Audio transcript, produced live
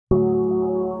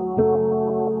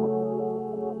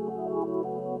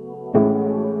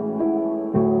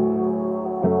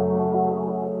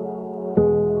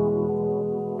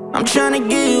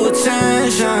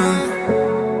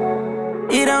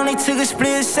a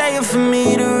split second for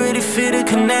me to really feel the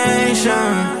connection.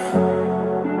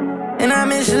 And I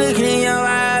miss looking in your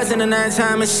eyes in the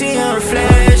nighttime and seeing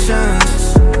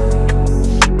reflections.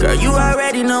 Girl, you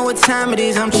already know what time it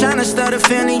is. I'm tryna start a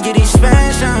family, get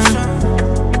expansion.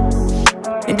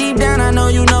 And deep down I know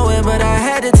you know it, but I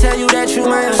had to tell you that you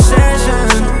my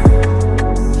obsession.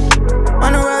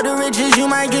 On the road to riches, you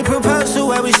might get proposed to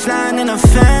while we sliding in a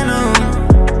phantom.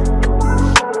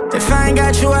 If I ain't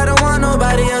got you, I don't want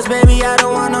nobody else, baby, I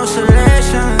don't want no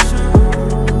selections.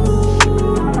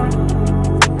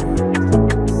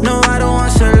 No, I don't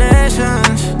want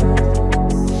selections.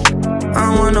 I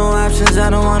don't want no options, I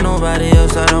don't want nobody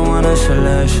else, I don't want a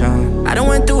selection. I done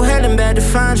went through hell and back to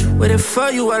find you. Waited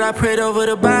for you while I prayed over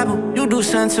the Bible. You do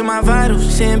something to my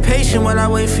vitals, sitting patient while I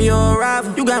wait for your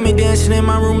arrival. You got me dancing in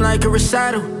my room like a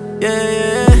recital.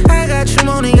 Yeah, I got you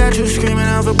moaning, got you screaming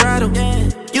out vibrato.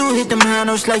 You hit them high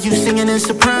notes like you singing in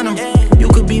soprano. You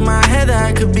could be my Heather,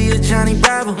 I could be a Johnny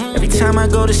Bravo. Every time I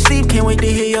go to sleep, can't wait to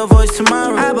hear your voice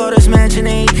tomorrow. I bought us mansion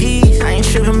APs, I ain't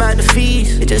tripping about the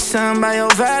fees. It's just something by your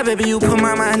vibe, baby, you put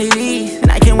my mind at ease.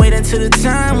 And I can't wait until the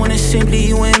time when it's simply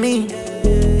you and me.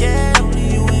 Yeah,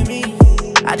 only you and me.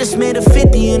 I just made a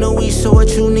 50 in a week, so what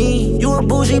you need? You a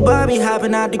bougie Barbie,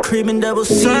 hopping out the crib in double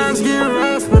C. Times get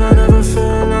rough, but I never feel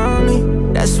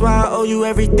lonely. That's why I owe you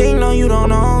everything, no you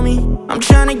don't owe me. I'm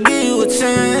tryna give you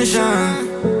attention.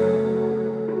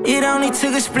 It only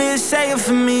took a split second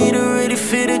for me to really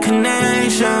feel the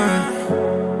connection.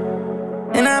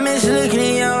 And I miss looking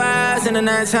in your eyes in the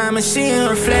nighttime and seeing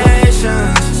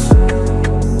reflections.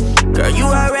 Girl, you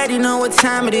already know what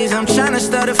time it is. I'm tryna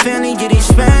start a family, get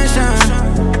expansion.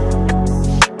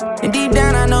 And deep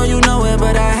down I know you know it,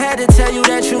 but I had to tell you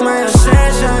that you my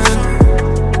obsession.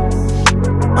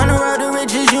 On the road to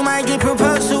riches, you might get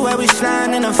proposed to while we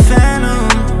sliding in a phantom.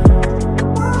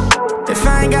 If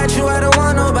I ain't got you, I don't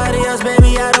want nobody else,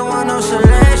 baby, I don't want no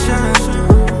selections.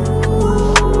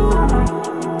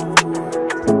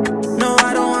 No,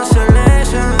 I don't want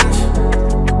selections.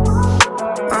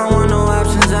 I don't want no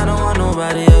options, I don't want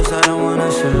nobody else, I don't want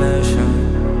a selection.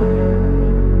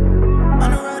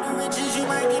 On the road to riches, you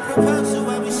might get proposed to